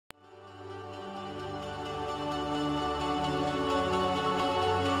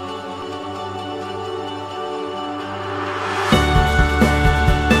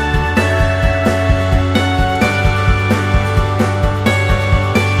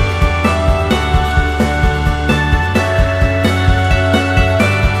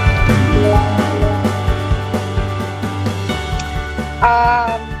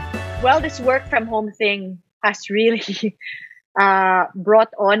this work from home thing has really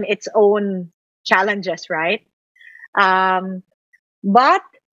brought on its own challenges, right? Um, but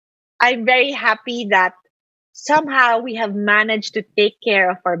I'm very happy that somehow we have managed to take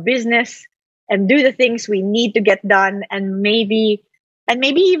care of our business and do the things we need to get done, and maybe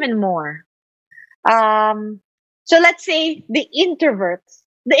even more. Um, so let's say the introverts.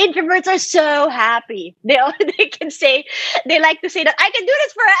 The introverts are so happy. They can say, they like to say that I can do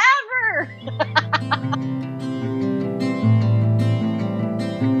this forever.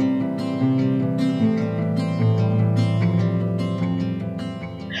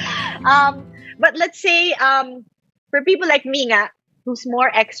 But let's say for people like me nga, who's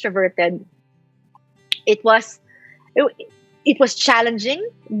more extroverted, it was it, it was challenging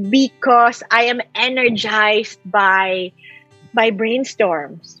because I am energized by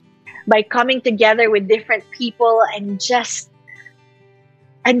brainstorms, by coming together with different people and just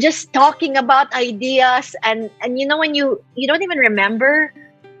talking about ideas, and when you don't even remember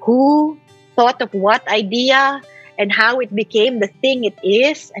who thought of what idea and how it became the thing it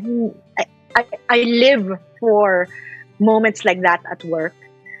is. I mean, I live for moments like that at work.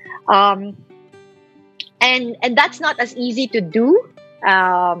 Um, and that's not as easy to do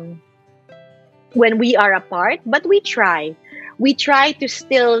um, when we are apart, but we try to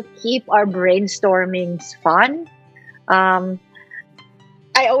still keep our brainstormings fun. um,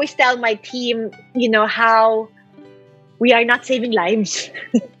 I always tell my team, how we are not saving lives.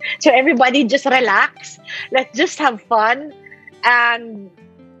 So everybody just relax, let's just have fun, and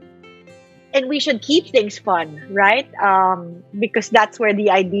we should keep things fun, right? Because that's where the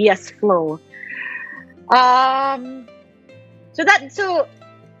ideas flow. um, so that so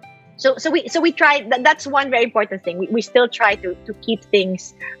we try that's one very important thing. We still try to keep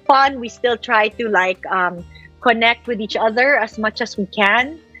things fun. We still try to like connect with each other as much as we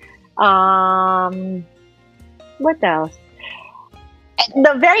can. um what else?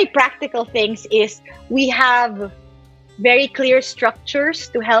 The very practical things is we have very clear structures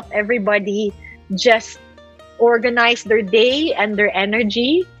to help everybody just organize their day and their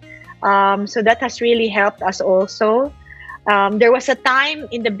energy. So that has really helped us also. There was a time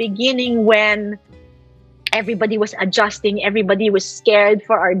in the beginning when everybody was adjusting, everybody was scared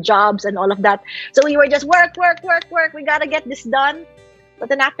for our jobs and all of that. So we were just work, work, work, work. We gotta get this done. But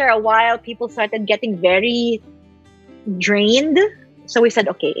then after a while, people started getting very drained. So we said,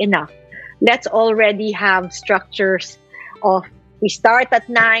 okay, enough. Let's already have structures of we start at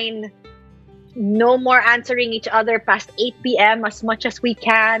 9, no more answering each other past 8 p.m. as much as we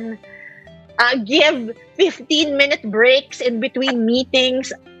can. Give 15-minute breaks in between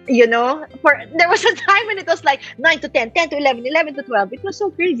meetings. There was a time when it was like 9 to 10, 10 to 11, 11 to 12. It was so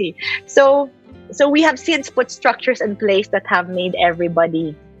crazy. So we have since put structures in place that have made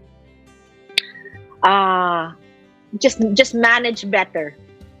everybody uh, just manage better.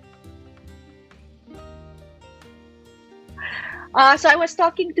 So I was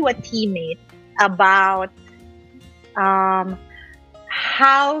talking to a teammate about um,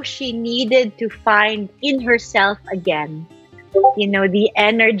 how she needed to find in herself again, the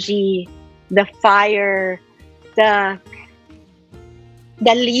energy, the fire, the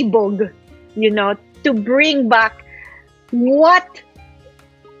libog, to bring back what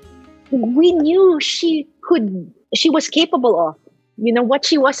we knew she was capable of, what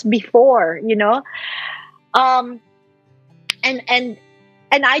she was before. Um,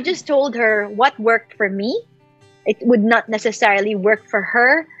 and I just told her what worked for me. It would not necessarily work for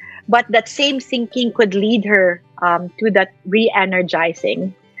her, but that same thinking could lead her to that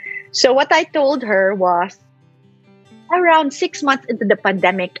re-energizing. So what I told her was, around 6 months into the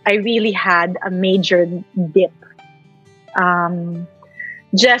pandemic, I really had a major dip.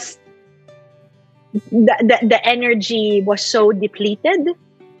 Just the energy was so depleted.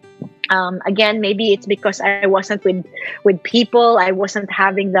 Again, maybe it's because I wasn't with people. I wasn't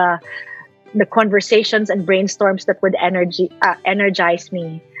having the conversations and brainstorms that would energize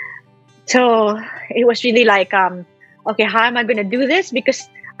me. So it was really like, okay, how am I going to do this? Because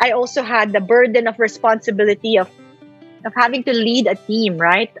I also had the burden of responsibility of having to lead a team,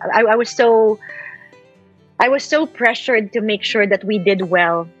 right? I was so pressured to make sure that we did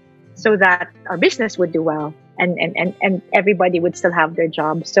well, so that our business would do well, and everybody would still have their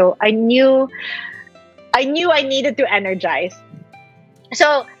job. So I knew I needed to energize.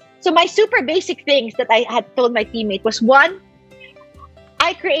 So my super basic things that I had told my teammate was, one,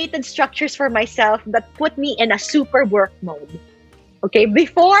 I created structures for myself that put me in a super work mode. Okay,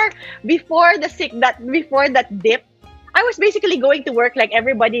 before that dip, I was basically going to work like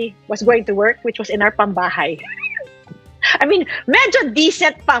everybody was going to work, which was in our pambahay. I mean, medyo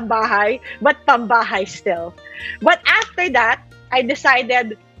decent pambahay, but pambahay still. But after that, I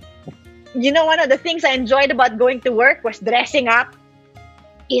decided, one of the things I enjoyed about going to work was dressing up,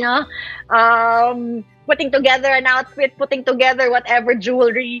 you know, putting together an outfit, putting together whatever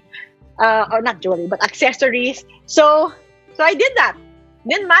jewelry, or not jewelry, but accessories. So I did that.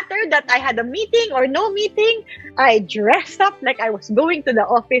 Didn't matter that I had a meeting or no meeting. I dressed up like I was going to the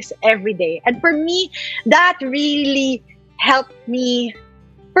office every day. And for me, that really helped me.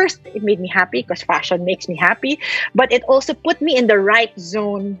 First, it made me happy because fashion makes me happy. But it also put me in the right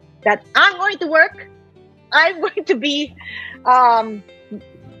zone that I'm going to work. I'm going to be the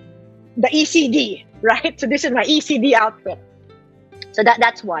ECD, right? So this is my ECD outfit. So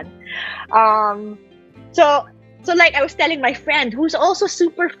that's one. So like I was telling my friend who's also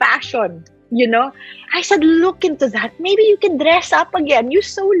super fashion, I said, look into that. Maybe you can dress up again. You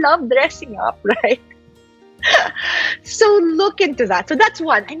so love dressing up, right? So look into that. So that's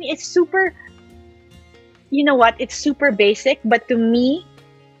one. I mean, it's super, it's super basic. But to me,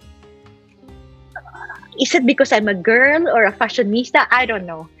 is it because I'm a girl or a fashionista? I don't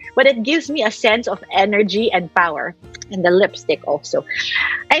know. But it gives me a sense of energy and power. And the lipstick also.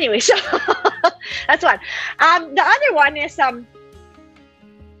 Anyway, so that's one. The other one is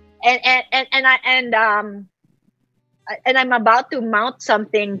and I'm about to mount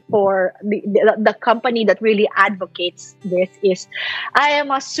something for the company that really advocates this. Is I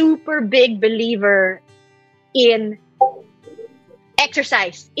am a super big believer in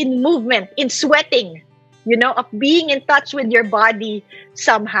exercise, in movement, in sweating, of being in touch with your body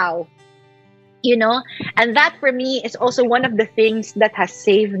somehow. And that for me is also one of the things that has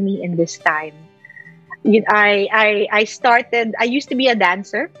saved me in this time. I used to be a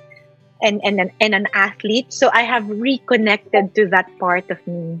dancer and an athlete, so I have reconnected to that part of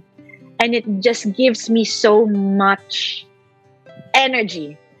me, and it just gives me so much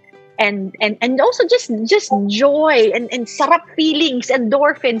energy and also just joy and sarap feelings,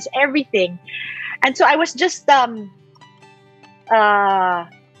 endorphins, everything. And so I was just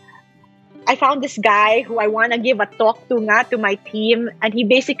I found this guy who I want to give a talk to my team, and he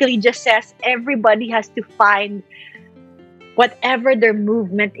basically just says everybody has to find whatever their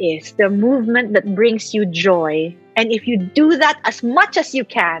movement is, the movement that brings you joy. And if you do that as much as you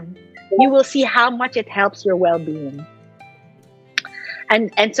can, you will see how much it helps your well-being.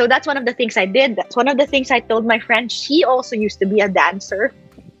 And so that's one of the things I did. That's one of the things I told my friend. She also used to be a dancer.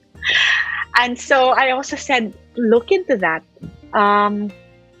 And so I also said, look into that.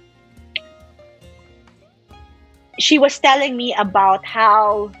 She was telling me about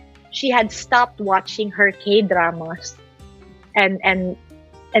how she had stopped watching her K-dramas and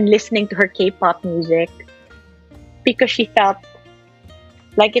listening to her K-pop music because she felt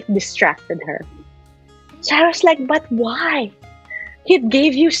like it distracted her. So I was like, but why? It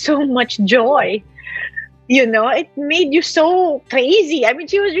gave you so much joy. It made you so crazy. I mean,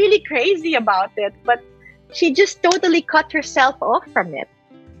 she was really crazy about it, but she just totally cut herself off from it.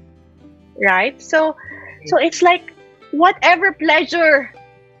 Right? So it's like whatever pleasure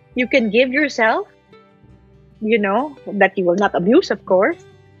you can give yourself, that you will not abuse, of course.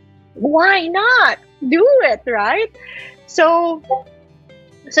 Why not? Do it, right? So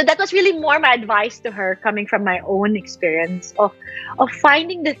that was really more my advice to her, coming from my own experience of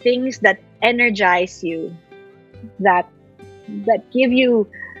finding the things that energize you, that give you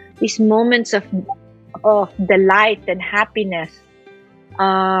these moments of delight and happiness.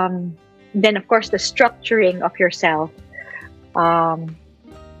 Then, of course, the structuring of yourself.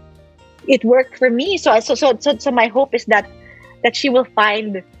 It worked for me. So my hope is that she will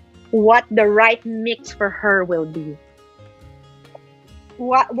find what the right mix for her will be.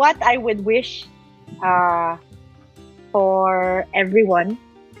 What I would wish for everyone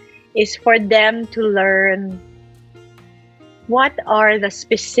is for them to learn what are the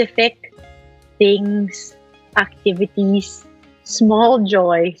specific things, activities, small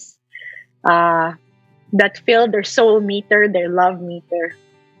joys that fill their soul meter, their love meter,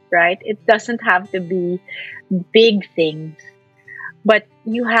 right? It doesn't have to be big things, but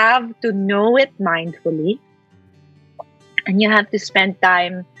you have to know it mindfully, and you have to spend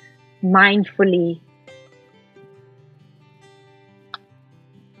time mindfully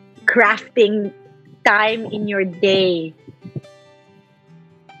crafting time in your day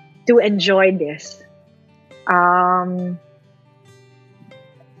to enjoy this.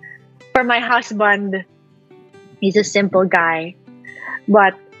 For my husband, he's a simple guy,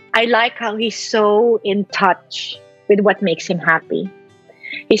 but I like how he's so in touch with what makes him happy.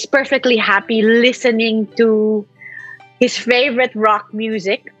 He's perfectly happy listening to his favorite rock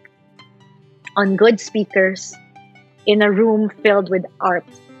music on good speakers in a room filled with art.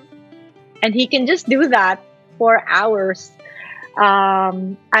 And he can just do that for hours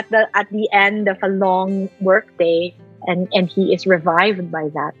at the end of a long work day, and he is revived by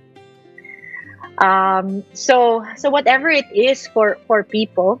that. So whatever it is for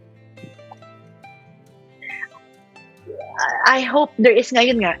people, I hope there is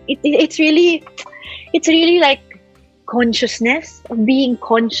ngayon nga. It's really like consciousness, of being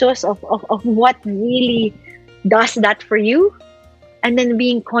conscious of what really does that for you, and then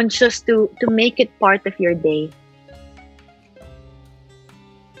being conscious to make it part of your day.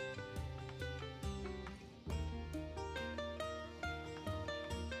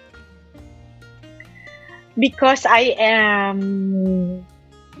 Because I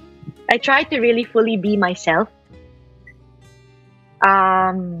try to really fully be myself.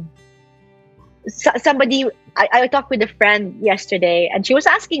 I talked with a friend yesterday, and she was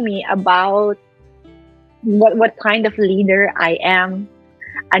asking me about what kind of leader I am,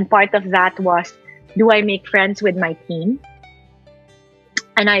 and part of that was, do I make friends with my team?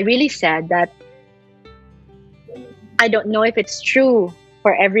 And I really said that I don't know if it's true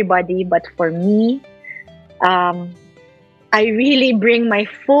for everybody, but for me, I really bring my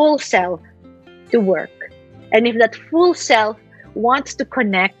full self to work. And if that full self wants to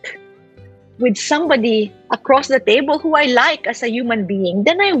connect with somebody across the table who I like as a human being,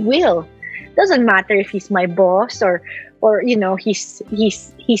 then I will. Doesn't matter if he's my boss or you know, he's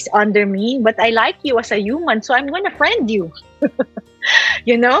under me, but I like you as a human, so I'm going to friend you.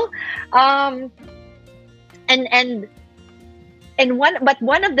 You know, and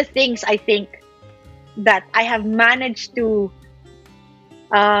one of the things I think that I have managed to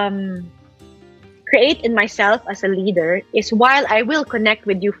create in myself as a leader is, while I will connect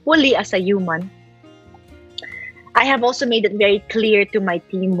with you fully as a human, I have also made it very clear to my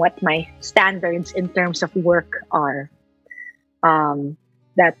team what my standards in terms of work are.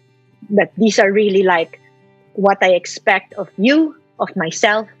 That these are really like what I expect of you, of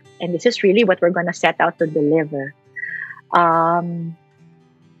myself, and this is really what we're going to set out to deliver.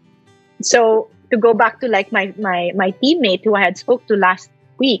 So to go back to like my teammate who I had spoke to last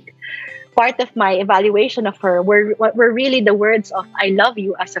week, part of my evaluation of her were really the words of, I love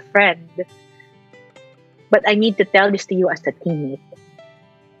you as a friend, but I need to tell this to you as a teammate.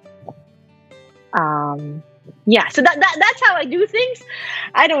 Yeah, so that's how I do things.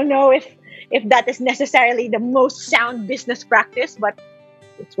 I don't know if that is necessarily the most sound business practice, but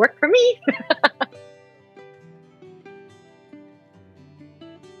it's worked for me.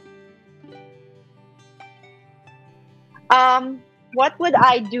 What would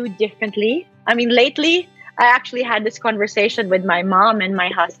I do differently? I mean, lately, I actually had this conversation with my mom and my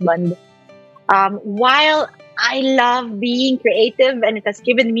husband. While I love being creative and it has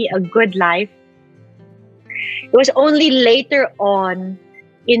given me a good life, it was only later on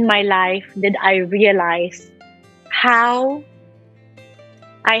in my life did I realize how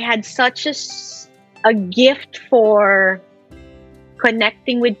I had such a gift for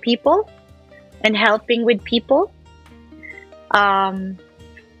connecting with people and helping with people. And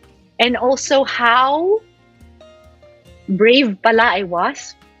also how brave pala I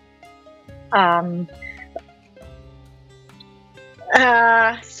was.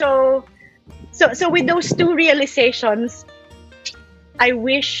 So with those two realizations, I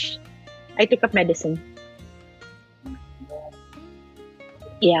wish I took up medicine.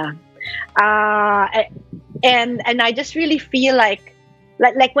 Yeah. And I just really feel like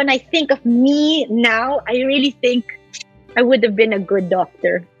when I think of me now, I really think I would have been a good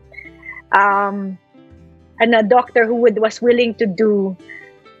doctor. And a doctor who was willing to do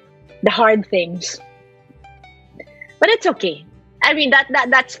the hard things. But it's okay. I mean,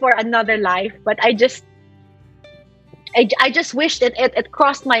 that's for another life. But I just wish that it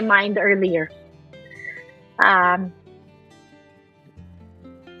crossed my mind earlier.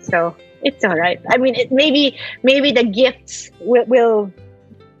 So it's all right. I mean, maybe the gifts will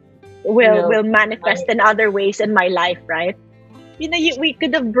manifest in other ways in my life, right? You know, we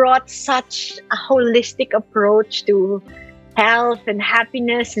could have brought such a holistic approach to health and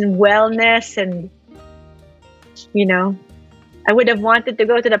happiness and wellness, and you know, I would have wanted to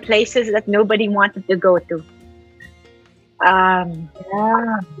go to the places that nobody wanted to go to. Yeah.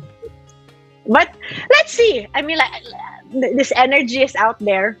 But let's see. I mean, like, this energy is out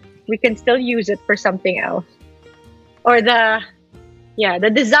there. We can still use it for something else. Or the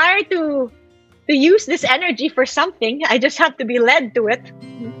desire to use this energy for something. I just have to be led to it.